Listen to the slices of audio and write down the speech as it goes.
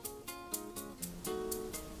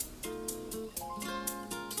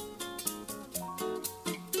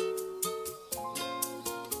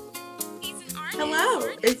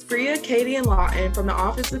Hello, it's Bria, Katie, and Lawton from the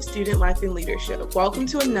Office of Student Life and Leadership. Welcome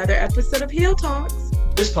to another episode of Heal Talks.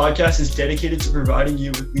 This podcast is dedicated to providing you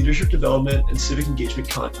with leadership development and civic engagement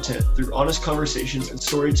content through honest conversations and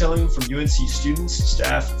storytelling from UNC students,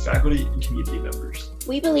 staff, faculty, and community members.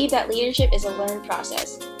 We believe that leadership is a learned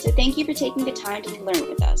process, so thank you for taking the time to learn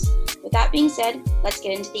with us. With that being said, let's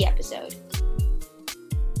get into the episode.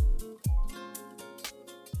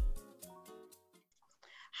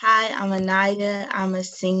 Hi, I'm Anaya. I'm a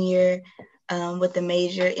senior with a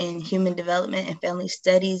major in Human Development and Family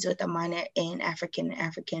Studies with a minor in African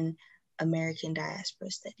American Diaspora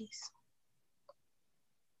Studies.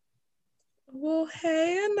 Well,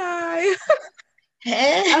 hey, Anaya.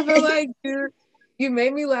 Hey. I feel like you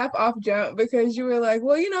made me laugh off jump because you were like,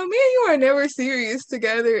 well, me and you are never serious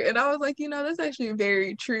together. And I was like, that's actually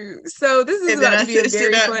very true. So this is about to be a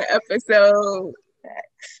very fun episode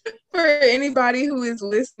for anybody who is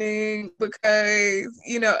listening because,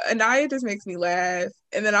 Anaya just makes me laugh.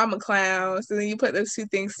 And then I'm a clown. So then you put those two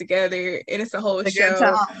things together and it's a whole show.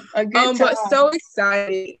 A good time. But so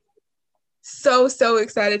excited. So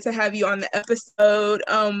excited to have you on the episode.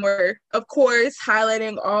 We're, of course,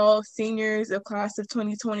 highlighting all seniors of class of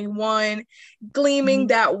 2021, gleaming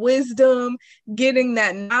that wisdom, getting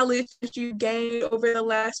that knowledge that you gained over the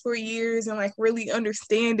last 4 years, and really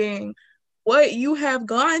understanding what you have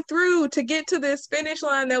gone through to get to this finish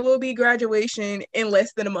line that will be graduation in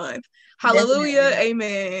less than a month. Hallelujah.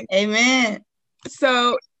 Definitely. Amen.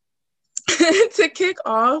 So to kick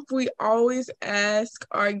off, we always ask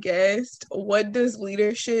our guest, what does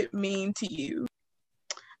leadership mean to you?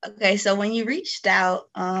 Okay, so when you reached out,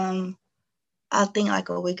 I think like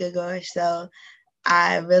a week ago or so,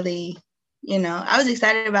 I really, I was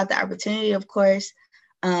excited about the opportunity, of course.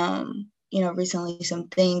 Recently some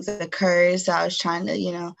things occurred, so I was trying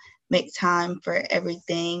to, make time for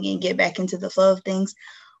everything and get back into the flow of things.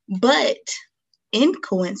 But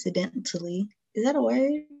coincidentally, is that a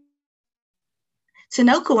word? To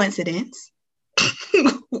no coincidence,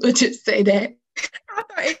 we'll just say that. I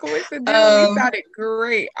thought it coincidentally sounded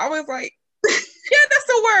great. I was like, yeah, that's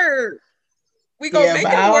a word. We gonna make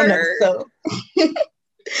it a word.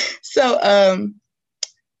 So,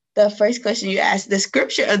 the first question you asked, the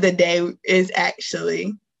scripture of the day is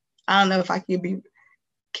actually, I don't know if I can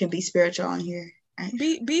be spiritual on here.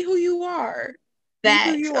 Be who you are. Be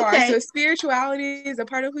who you are. So spirituality is a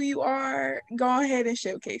part of who you are. Go ahead and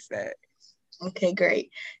showcase that. Okay,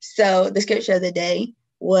 great. So the scripture of the day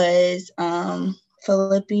was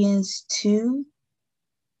Philippians 2,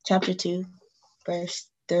 chapter 2, verse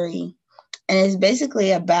 3. And it's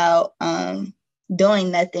basically about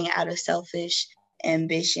doing nothing out of selfish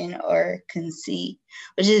ambition or conceit,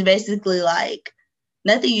 which is basically like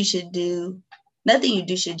nothing you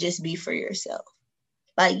do should just be for yourself.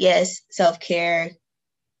 Yes, self-care,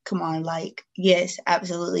 come on, yes,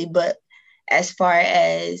 absolutely. But as far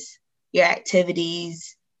as your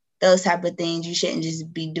activities, those type of things, you shouldn't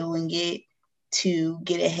just be doing it to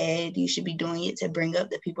get ahead. You should be doing it to bring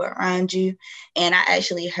up the people around you. And I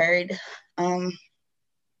actually heard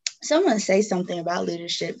someone say something about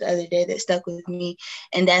leadership the other day that stuck with me.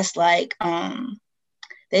 And that's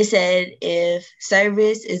they said, if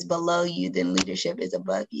service is below you, then leadership is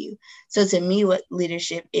above you. So to me, what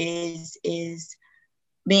leadership is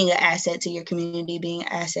being an asset to your community, being an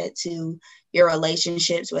asset to your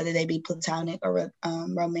relationships, whether they be platonic or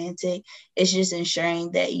romantic. It's just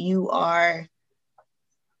ensuring that you are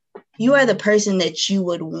the person that you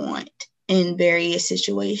would want in various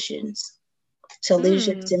situations. So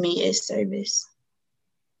leadership to me is service.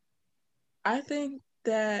 I think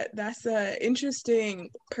that's an interesting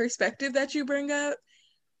perspective that you bring up.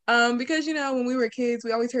 Because, when we were kids,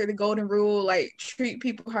 we always heard the golden rule, treat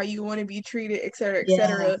people how you want to be treated, et cetera, et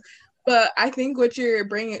cetera. But I think what you're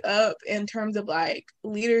bringing up in terms of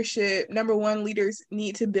leadership, number one, leaders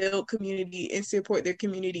need to build community and support their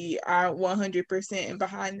community. I'm 100%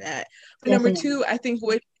 behind that. But number two, I think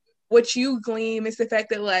what you glean is the fact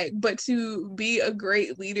that but to be a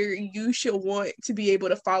great leader, you should want to be able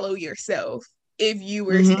to follow yourself if you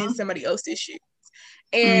were in somebody else's shoes.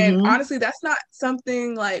 And honestly, that's not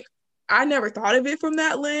something I never thought of it from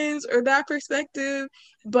that lens or that perspective,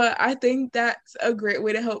 but I think that's a great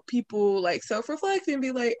way to help people self-reflect and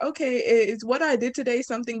be okay, is what I did today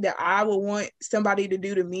something that I would want somebody to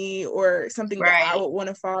do to me or something that I would want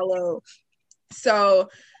to follow? So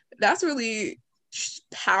that's really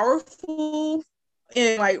powerful.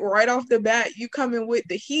 And right off the bat, you come in with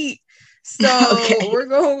the heat. So we're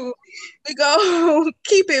going to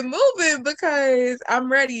keep it moving because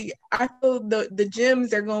I'm ready. I feel the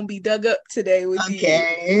gems are going to be dug up today with you.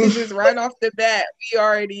 Because right off the bat, we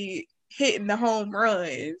already hitting the home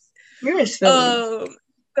runs. You're silly.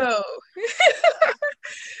 So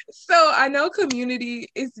so I know community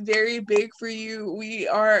is very big for you. We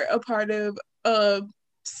are a part of a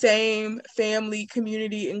same family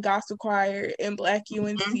community in gospel choir in Black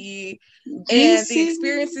UNC. And the GC.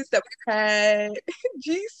 experiences that we've had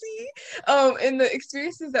GC and the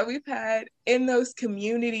experiences that we've had in those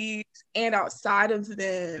communities and outside of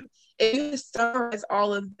them, if you summarize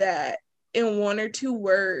all of that in one or two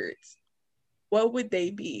words, what would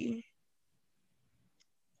they be?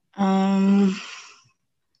 One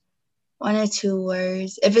or two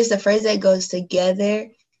words. If it's a phrase that goes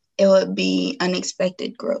together, it would be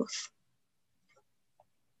unexpected growth.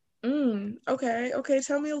 Okay.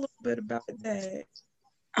 Tell me a little bit about that.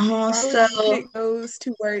 Why would you pick those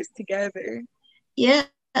two words together? Yeah,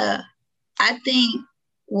 I think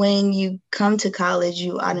when you come to college,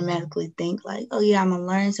 you automatically think like, oh yeah, I'm gonna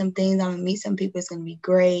learn some things, I'm gonna meet some people, it's gonna be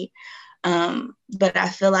great. But I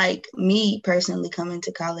feel like me personally coming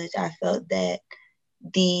to college, I felt that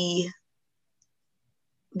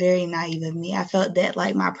very naive of me. I felt that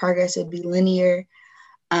like my progress would be linear,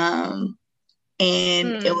 and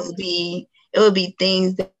it would be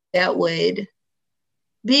things that would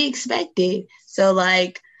be expected. So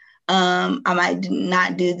like, I might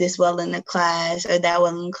not do this well in the class or that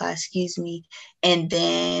well in the class, and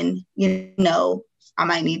then I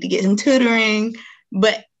might need to get some tutoring.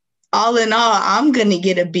 But all in all, I'm gonna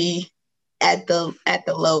get a B at the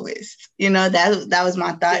lowest. That was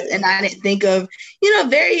my thoughts, and I didn't think of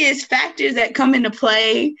various factors that come into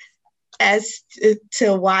play as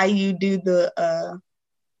to why you do the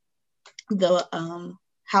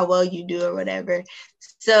how well you do or whatever.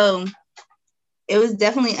 So it was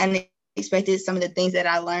definitely unexpected, some of the things that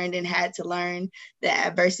I learned and had to learn, the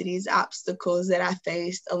adversities, obstacles that I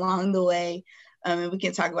faced along the way. And we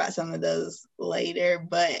can talk about some of those later,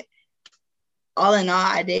 but all in all,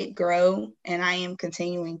 I did grow and I am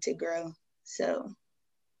continuing to grow. So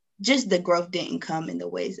just the growth didn't come in the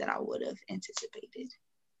ways that I would have anticipated.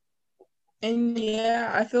 And yeah,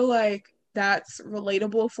 I feel like that's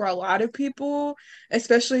relatable for a lot of people,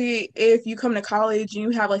 especially if you come to college and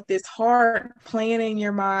you have like this hard plan in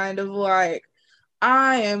your mind of like,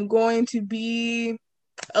 I am going to be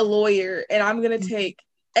a lawyer and I'm going to take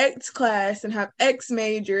X class and have X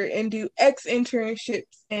major and do X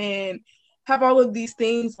internships and have all of these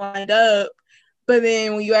things lined up. But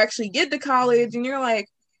then when you actually get to college and you're like,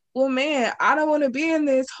 well, man, I don't want to be in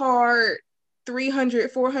this hard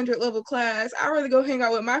 300, 400 level class. I'd rather go hang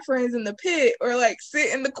out with my friends in the pit or like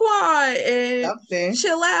sit in the quad and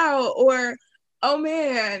chill out. Or, oh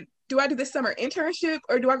man, do I do this summer internship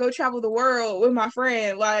or do I go travel the world with my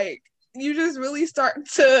friend? Like, you just really start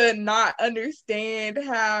to not understand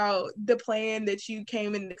how the plan that you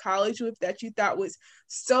came into college with that you thought was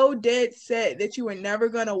so dead set that you were never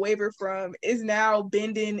going to waver from is now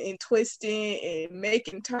bending and twisting and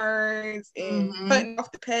making turns and cutting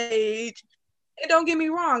off the page. And don't get me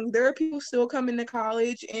wrong, there are people still coming to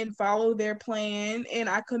college and follow their plan, and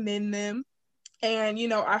I commend them. And,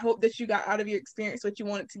 I hope that you got out of your experience what you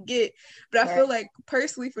wanted to get. But I feel like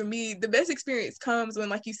personally for me, the best experience comes when,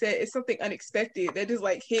 like you said, it's something unexpected that just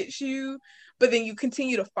like hits you, but then you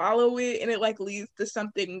continue to follow it and it like leads to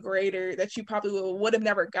something greater that you probably would have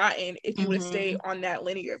never gotten if you would have stayed on that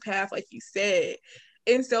linear path, like you said.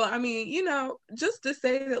 And so, I mean, just to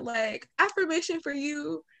say that like affirmation for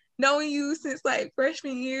you, knowing you since like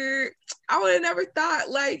freshman year, I would have never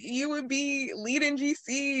thought like you would be leading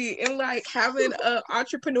GC and like having an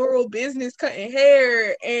entrepreneurial business, cutting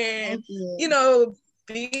hair, and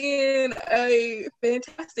being a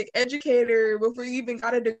fantastic educator before you even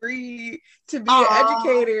got a degree to be an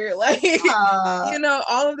educator. Like,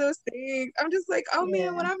 all of those things. I'm just like, oh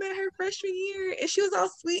man, when I met her freshman year and she was all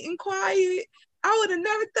sweet and quiet, I would have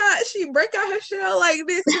never thought she'd break out her shell like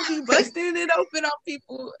this and be busting it open on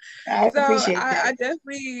people. I appreciate that. I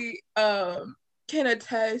definitely can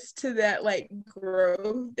attest to that like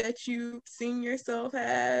growth that you've seen yourself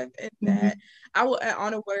have, and that I will add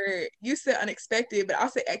on a word. You said unexpected, but I'll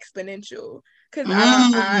say exponential, because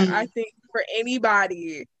I think for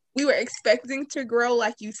anybody, we were expecting to grow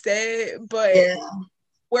like you said, but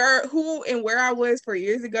where I was 4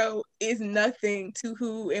 years ago is nothing to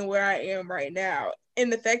who and where I am right now.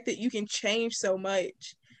 And the fact that you can change so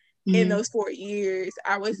much in those 4 years,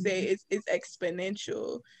 I would say it's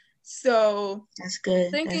exponential. So that's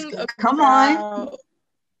good. Thinking that's good. Come on.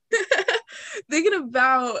 Thinking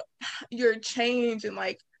about your change and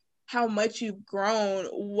like how much you've grown,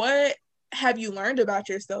 what have you learned about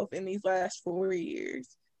yourself in these last 4 years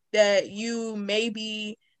that you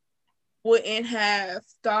maybe wouldn't have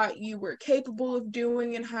thought you were capable of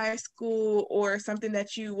doing in high school, or something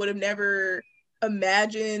that you would have never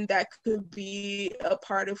imagined that could be a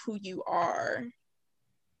part of who you are?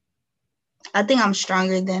 I think I'm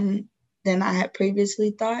stronger than I had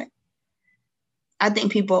previously thought. I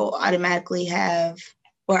think people automatically have,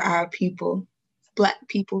 or our people, Black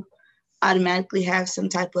people, automatically have some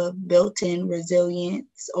type of built-in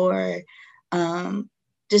resilience, or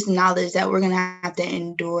just knowledge that we're going to have to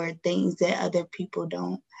endure things that other people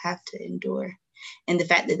don't have to endure. And the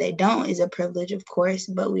fact that they don't is a privilege, of course,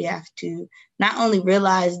 but we have to not only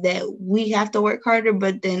realize that we have to work harder,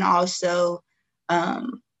 but then also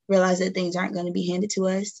realize that things aren't going to be handed to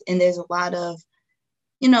us. And there's a lot of,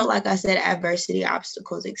 like I said, adversity,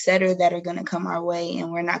 obstacles, etc., that are going to come our way,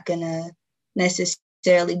 and we're not going to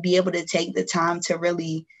necessarily be able to take the time to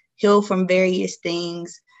really heal from various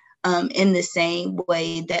things in the same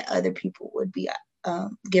way that other people would be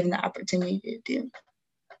given the opportunity to do.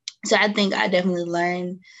 So I think I definitely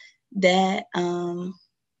learned that I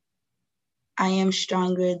am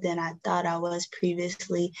stronger than I thought I was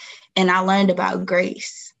previously. And I learned about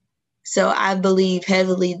grace. So I believe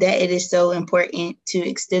heavily that it is so important to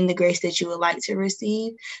extend the grace that you would like to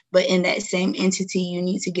receive, but in that same entity, you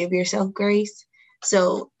need to give yourself grace.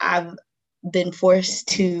 So I've been forced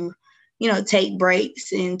to, take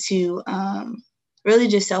breaks and to really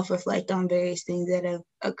just self-reflect on various things that have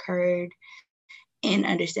occurred and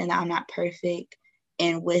understand that I'm not perfect.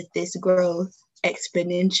 And with this growth,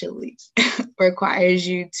 exponentially requires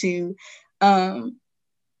you to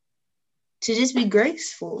just be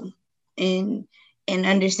graceful and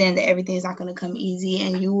understand that everything is not going to come easy,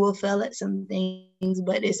 and you will fail at some things,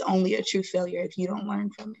 but it's only a true failure if you don't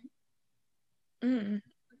learn from it.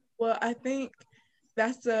 Well, I think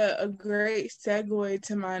that's a great segue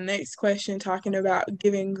to my next question, talking about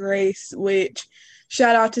giving grace, which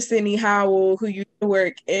shout out to Sydney Howell, who used to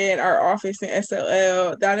work in our office in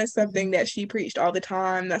SLL. That is something that she preached all the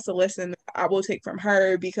time. That's a lesson that I will take from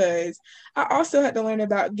her, because I also had to learn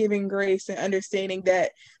about giving grace and understanding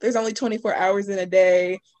that there's only 24 hours in a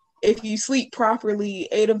day. If you sleep properly,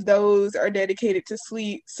 8 of those are dedicated to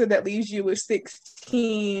sleep. So that leaves you with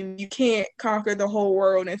 16. You can't conquer the whole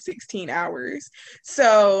world in 16 hours.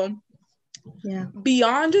 So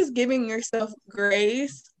beyond just giving yourself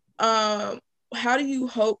grace, how do you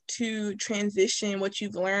hope to transition what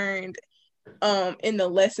you've learned in the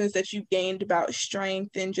lessons that you've gained about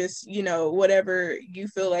strength and just, whatever you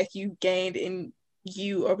feel like you've gained in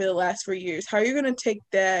you over the last 4 years? How are you going to take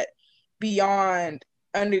that beyond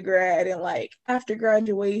undergrad and like after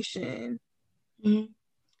graduation?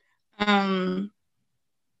 I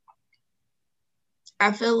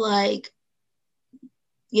feel like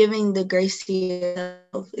giving the grace to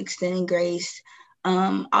yourself, extending grace,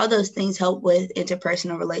 all those things help with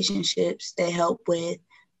interpersonal relationships. They help with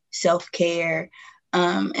self-care.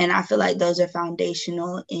 And I feel like those are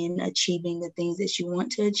foundational in achieving the things that you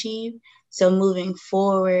want to achieve. So moving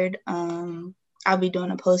forward, I'll be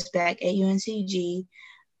doing a post-bac at UNCG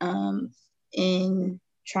in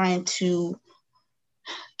trying to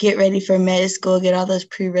get ready for med school, get all those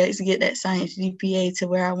prereqs, get that science GPA to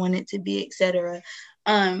where I want it to be, etc.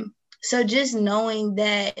 So just knowing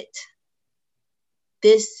that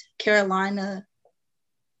this Carolina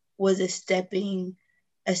was a stepping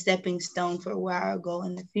stone for where I'll go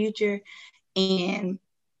in the future. And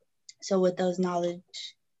so with that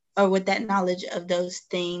knowledge of those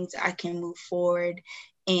things, I can move forward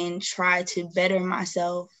and try to better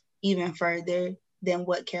myself even further than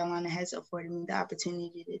what Carolina has afforded me the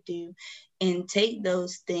opportunity to do, and take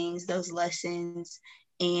those things, those lessons,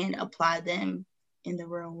 and apply them in the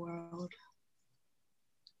real world.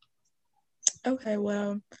 Okay,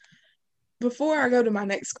 well, before I go to my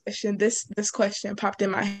next question, this question popped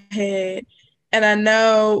in my head. And I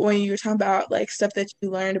know when you were talking about like stuff that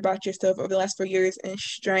you learned about yourself over the last 4 years and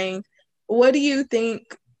strength,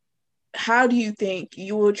 how do you think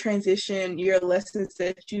you will transition your lessons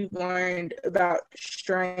that you've learned about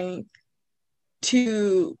strength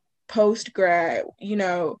to post-grad,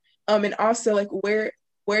 and also like where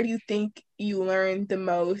do you think you learned the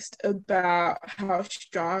most about how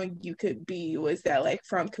strong you could be? Was that like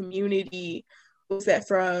from community? Was that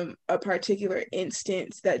from a particular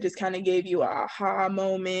instance that just kind of gave you a aha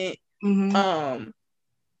moment?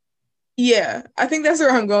 Yeah, I think that's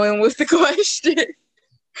where I'm going with the question.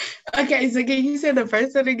 Okay, so can you say the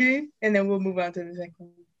first one again, and then we'll move on to the second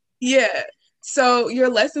one? Yeah. So your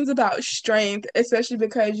lessons about strength, especially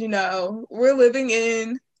because, we're living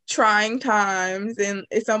in trying times, and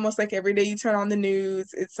it's almost like every day you turn on the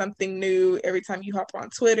news, it's something new. Every time you hop on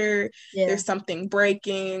Twitter, there's something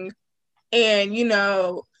breaking. And,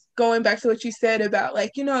 going back to what you said about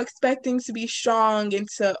like, you know, expecting to be strong and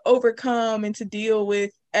to overcome and to deal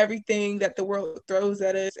with everything that the world throws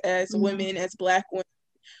at us as women, as Black women,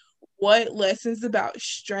 what lessons about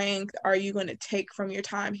strength are you going to take from your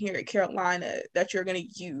time here at Carolina that you're going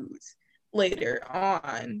to use later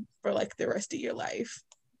on for like the rest of your life?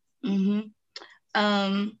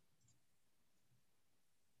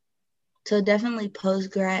 So definitely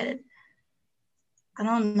post-grad, I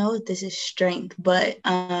don't know if this is strength, but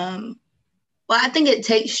well, I think it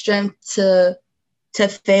takes strength to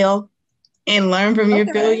fail and learn from your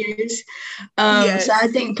failures. Yes. So I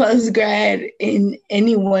think post-grad, in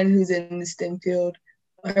anyone who's in the STEM field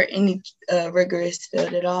or any rigorous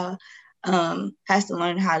field at all, has to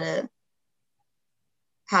learn how to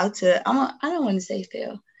I don't want to say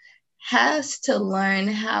fail, has to learn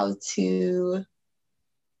how to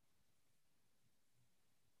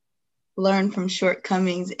learn from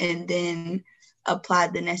shortcomings and then apply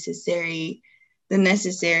the necessary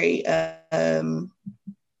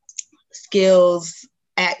skills,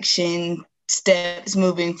 action steps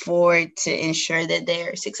moving forward to ensure that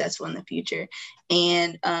they're successful in the future.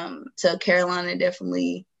 And so Carolina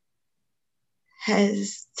definitely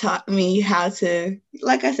has taught me how to,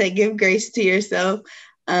 like I said, give grace to yourself.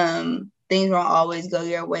 Things won't always go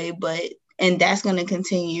your way, and that's going to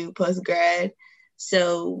continue post-grad.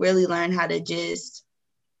 So really learn how to just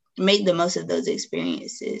make the most of those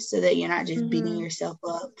experiences so that you're not just beating yourself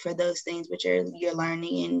up for those things, but you're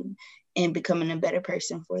learning and becoming a better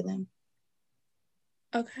person for them.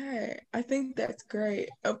 Okay, I think that's great.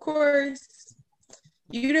 Of course,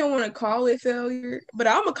 you didn't want to call it failure, but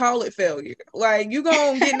I'm going to call it failure. Like, you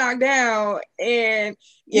going to get knocked down, and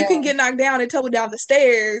you can get knocked down and tumble down the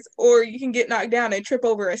stairs, or you can get knocked down and trip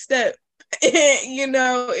over a step. You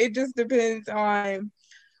know, it just depends on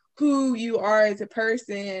who you are as a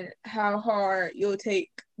person, how hard you'll take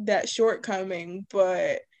that shortcoming.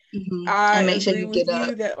 But I make sure agree you with get you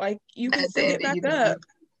up that like you can still at get the back end. up.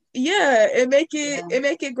 Yeah, it make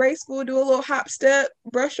it graceful. Do a little hop step,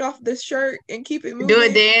 brush off the shirt, and keep it moving. Do a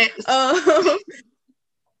dance.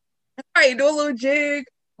 Right, do a little jig.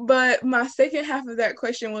 But my second half of that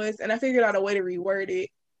question was, and I figured out a way to reword it,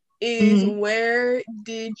 is where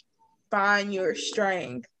did you find your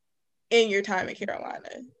strength in your time in Carolina?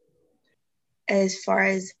 As far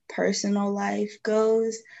as personal life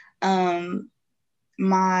goes,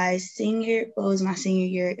 my senior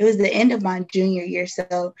year? It was the end of my junior year.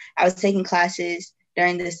 So I was taking classes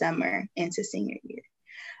during the summer into senior year.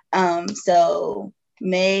 So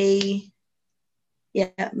May,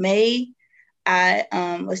 I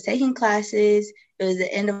was taking classes. It was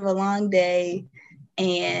the end of a long day.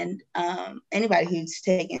 And anybody who's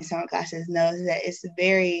taking summer classes knows that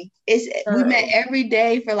we met every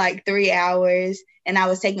day for like 3 hours, and I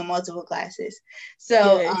was taking multiple classes.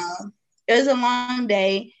 So it was a long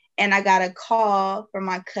day, and I got a call from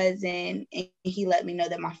my cousin, and he let me know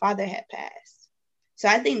that my father had passed. So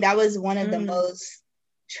I think that was one of the most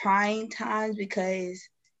trying times, because,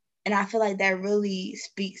 and I feel like that really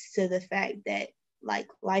speaks to the fact that like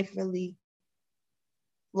life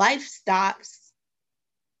stops,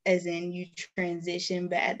 as in you transition,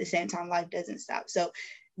 but at the same time, life doesn't stop. So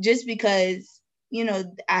just because, you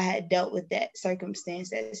know, I had dealt with that circumstance,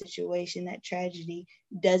 that situation, that tragedy,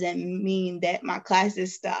 doesn't mean that my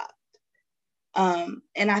classes stopped. And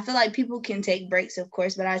I feel like people can take breaks, of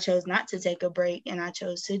course, but I chose not to take a break, and I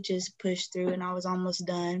chose to just push through, and I was almost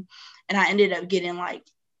done. And I ended up getting like,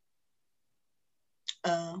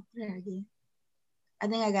 what did I get? I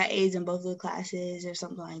think I got A's in both of the classes or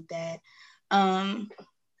something like that.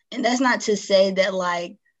 And that's not to say that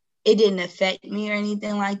like it didn't affect me or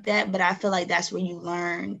anything like that, but I feel like that's where you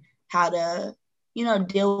learn how to, you know,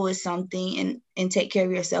 deal with something and take care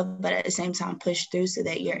of yourself, but at the same time push through so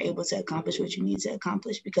that you're able to accomplish what you need to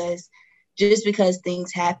accomplish. Because just because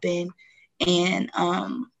things happen and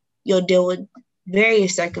you'll deal with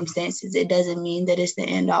various circumstances, it doesn't mean that it's the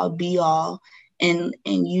end all be all. And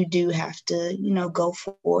you do have to, you know, go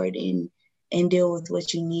forward and deal with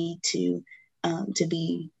what you need to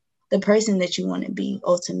be the person that you want to be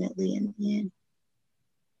ultimately in the end.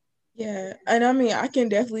 Yeah, and I mean, I can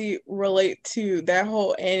definitely relate to that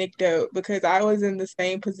whole anecdote, because I was in the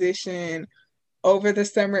same position over the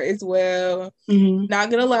summer as well.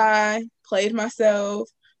 Not gonna lie, played myself,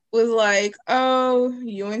 was like, oh,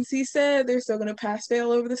 UNC said they're still gonna pass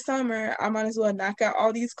fail over the summer. I might as well knock out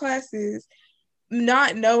all these classes,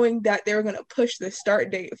 not knowing that they were gonna push the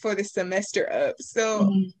start date for the semester up. So,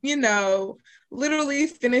 you know, literally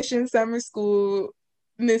finishing summer school,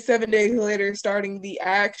 and then 7 days later starting the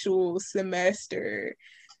actual semester.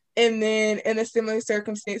 And then in a similar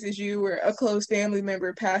circumstance as you, where a close family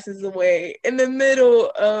member passes away in the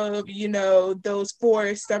middle of, those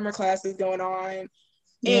 4 summer classes going on.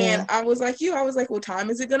 And I was like well, time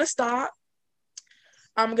is it gonna stop?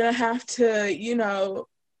 I'm gonna have to,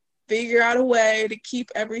 figure out a way to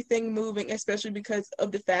keep everything moving, especially because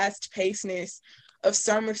of the fast pacedness of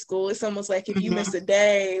summer school. It's almost like if you miss a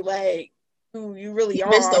day, like, ooh, you really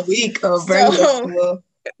missed a off. week of regular school.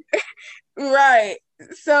 Right.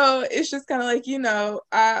 So it's just kind of like,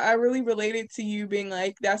 I really related to you being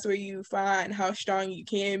like, that's where you find how strong you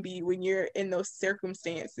can be when you're in those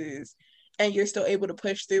circumstances and you're still able to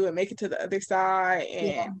push through and make it to the other side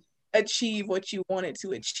and achieve what you wanted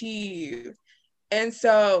to achieve. And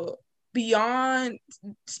so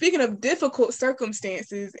speaking of difficult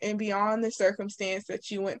circumstances and beyond the circumstance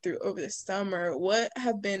that you went through over the summer, what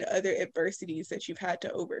have been other adversities that you've had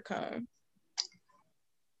to overcome?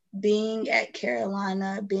 Being at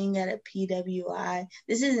Carolina, being at a PWI,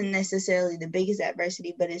 this isn't necessarily the biggest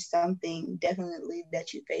adversity, but it's something definitely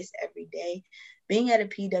that you face every day. Being at a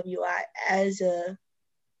PWI as a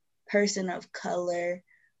person of color,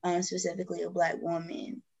 specifically a Black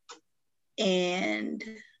woman, and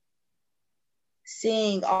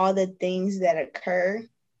seeing all the things that occur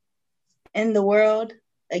in the world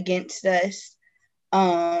against us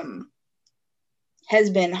has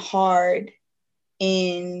been hard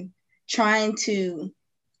in trying to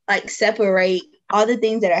separate all the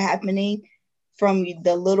things that are happening from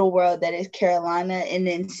the little world that is Carolina, and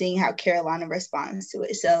then seeing how Carolina responds to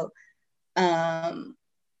it. So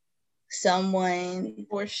someone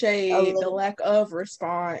or shade the lack of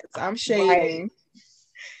response. I'm shading. Right.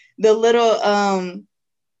 The little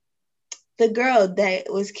the girl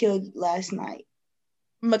that was killed last night.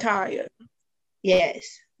 Micaiah.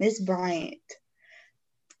 Yes, Miss Bryant.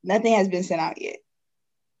 Nothing has been sent out yet.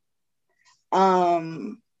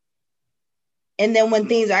 And then when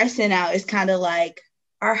things are sent out, it's kind of like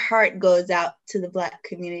our heart goes out to the Black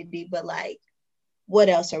community, but like, what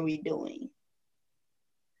else are we doing?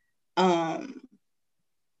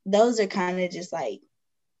 Those are kind of just like,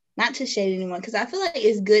 not to shade anyone, because I feel like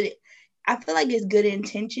it's good. I feel like it's good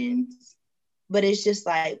intentions, but it's just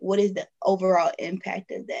like, what is the overall impact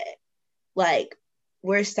of that? Like,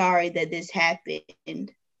 we're sorry that this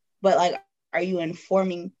happened, but like, are you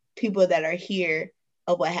informing people that are here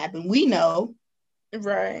of what happened? We know.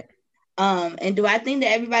 Right. And do I think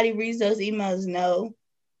that everybody reads those emails? No.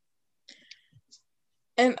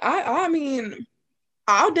 And I mean,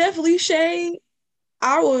 I'll definitely shade.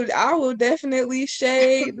 I will definitely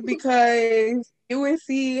shade because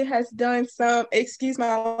UNC has done some, excuse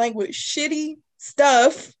my language, shitty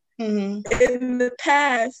stuff in the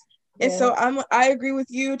past. Yeah. And so I agree with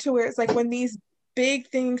you to where it's like when these big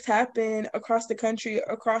things happen across the country,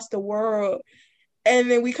 across the world,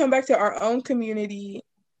 and then we come back to our own community,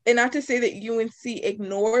 and not to say that UNC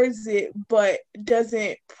ignores it, but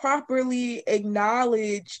doesn't properly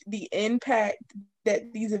acknowledge the impact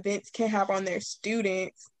that these events can have on their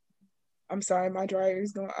students. I'm sorry, my dryer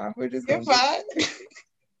is going off. We're just going fine.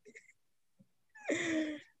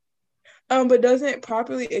 But doesn't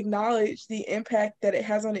properly acknowledge the impact that it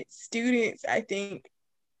has on its students, I think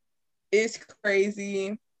is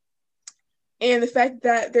crazy. And the fact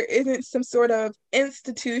that there isn't some sort of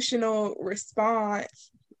institutional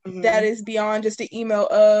response that is beyond just an email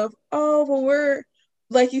of, oh, well, we're,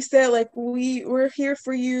 like you said, like we're here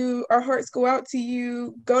for you. Our hearts go out to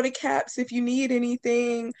you. Go to CAPS if you need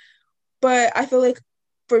anything. But I feel like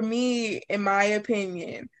for me, in my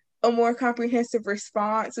opinion, a more comprehensive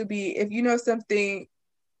response would be if you know something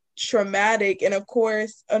traumatic, and of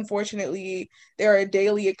course, unfortunately, there are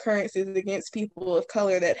daily occurrences against people of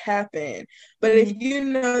color that happen. But if you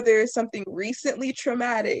know there's something recently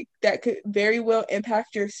traumatic that could very well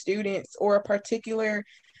impact your students or a particular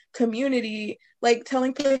community, like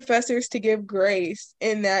telling professors to give grace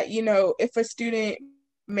in that, if a student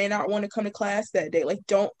may not want to come to class that day, like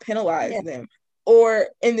don't penalize them. Or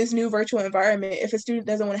in this new virtual environment, if a student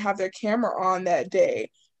doesn't want to have their camera on that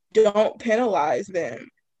day, don't penalize them.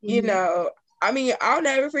 I mean, I'll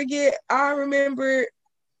never forget how,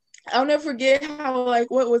 like,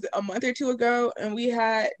 what was it, a month or two ago, and we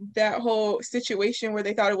had that whole situation where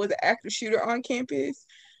they thought it was an active shooter on campus.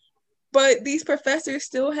 But these professors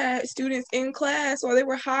still had students in class while they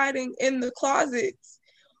were hiding in the closets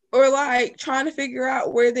or like trying to figure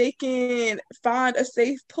out where they can find a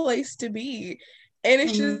safe place to be. And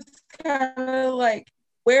it's just kind of like,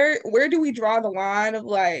 where do we draw the line of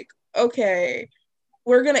like, okay,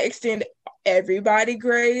 we're going to extend everybody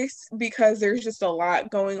grace because there's just a lot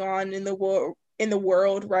going on in the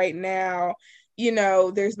world right now.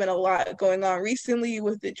 there's been a lot going on recently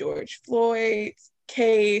with the George Floyd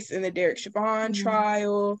case and the Derek Chauvin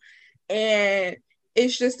trial. And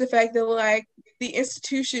it's just the fact that, like, the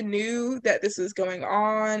institution knew that this was going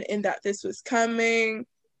on and that this was coming,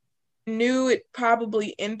 knew it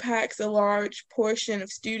probably impacts a large portion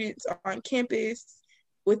of students on campus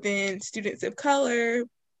within students of color.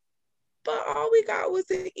 But all we got was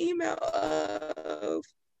an email of,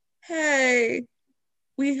 hey,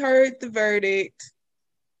 we heard the verdict.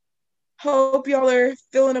 Hope y'all are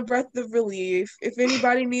feeling a breath of relief. If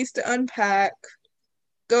anybody needs to unpack,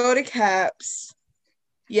 go to CAPS.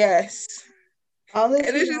 Yes. All is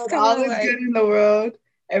good in the world.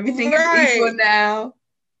 Everything is equal now.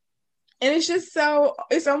 And it's just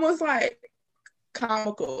it's almost like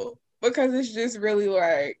comical, because it's just really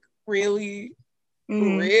like, really,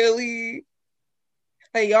 really?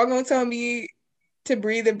 Like, y'all gonna tell me to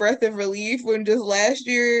breathe a breath of relief when just last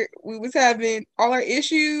year we was having all our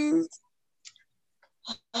issues?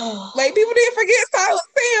 Like, people didn't forget Silas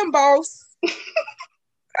Sam, boss.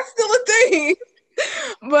 That's still a thing.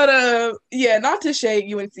 But yeah, not to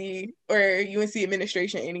shade UNC or UNC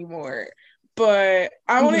administration anymore, but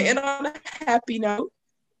I want to end on a happy note.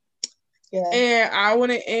 Yeah. And I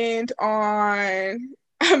want to end on,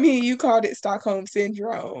 you called it Stockholm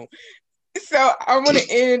Syndrome. So I want to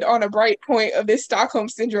end on a bright point of this Stockholm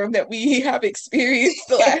Syndrome that we have experienced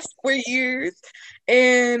the last 4 years.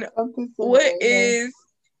 And what is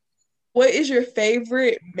your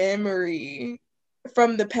favorite memory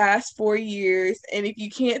from the past 4 years? And if you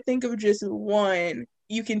can't think of just one,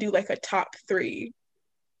 you can do like a top 3.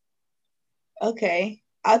 Okay.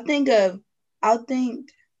 I'll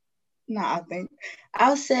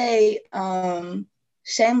say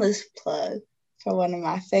shameless plug for one of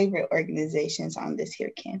my favorite organizations on this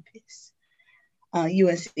here campus,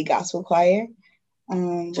 UNC Gospel Choir,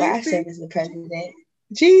 where I serve as the president.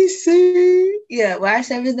 GC! Yeah, where I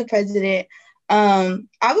serve as the president. I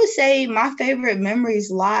would say my favorite memories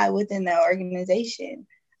lie within the organization.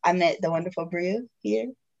 I met the wonderful Bria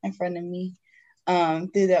here in front of me through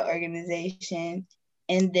the organization.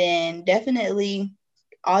 And then definitely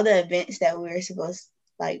all the events that we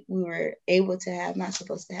were able to have, not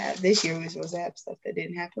supposed to have. This year we were supposed to have stuff that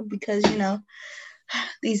didn't happen because,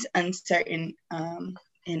 these uncertain and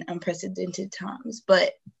unprecedented times.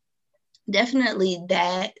 But definitely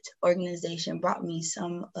that organization brought me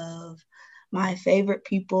some of my favorite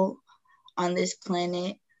people on this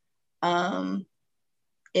planet. It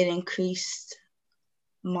increased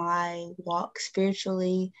my walk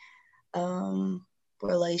spiritually,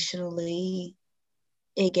 relationally.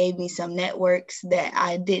 It gave me some networks that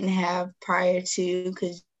I didn't have prior to,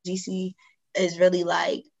 because GC is really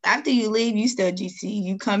like, after you leave, you still GC.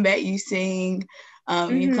 You come back, you sing,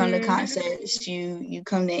 you come to concerts, you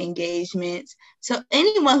come to engagements. So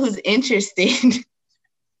anyone who's interested,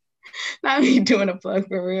 not me doing a plug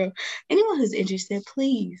for real, anyone who's interested,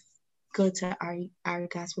 please go to our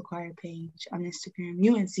Gospel Choir page on Instagram,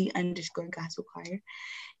 UNC_Gospel Choir,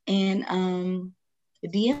 and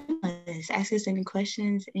DM us, ask us any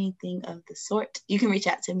questions, anything of the sort. You can reach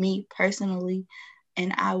out to me personally,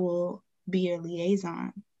 and I will be your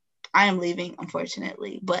liaison. I am leaving,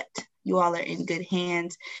 unfortunately, but you all are in good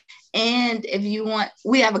hands. And if you want,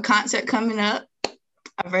 we have a concert coming up,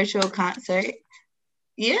 a virtual concert.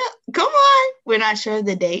 Yeah, come on. We're not sure of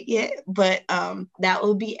the date yet, but that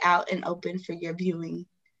will be out and open for your viewing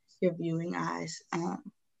eyes.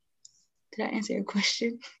 Did I answer your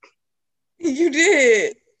question? You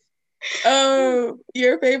did.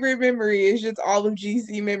 Your favorite memory is just all of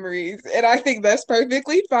GC memories, and I think that's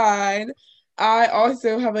perfectly fine. I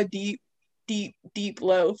also have a deep, deep, deep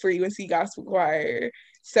love for UNC Gospel Choir.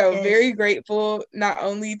 So very grateful not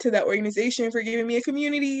only to that organization for giving me a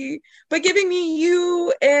community, but giving me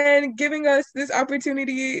you and giving us this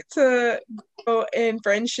opportunity to grow in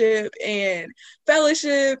friendship and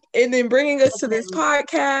fellowship, and then bringing us to this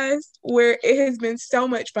podcast where it has been so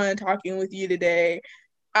much fun talking with you today.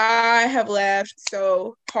 I have laughed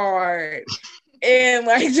so hard and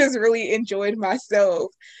just really enjoyed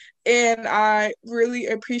myself. And I really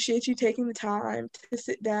appreciate you taking the time to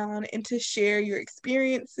sit down and to share your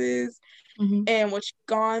experiences and what you've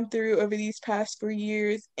gone through over these past 4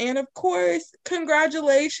 years. And of course,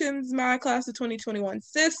 congratulations, my class of 2021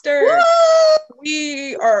 sister. Woo!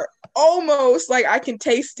 We are almost, I can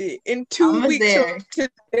taste it. In 2 weeks from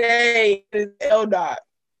today is LDOT.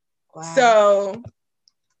 Wow. So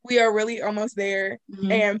we are really almost there.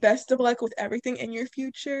 And best of luck with everything in your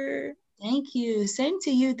future. Thank you. Same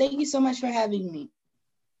to you. Thank you so much for having me.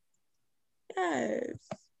 Yes.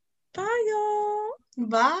 Bye, y'all.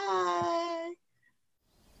 Bye.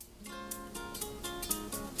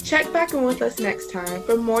 Check back in with us next time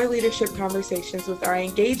for more leadership conversations with our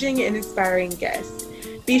engaging and inspiring guests.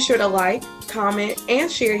 Be sure to like, comment,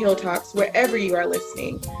 and share Heal Talks wherever you are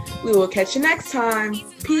listening. We will catch you next time.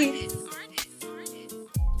 Peace.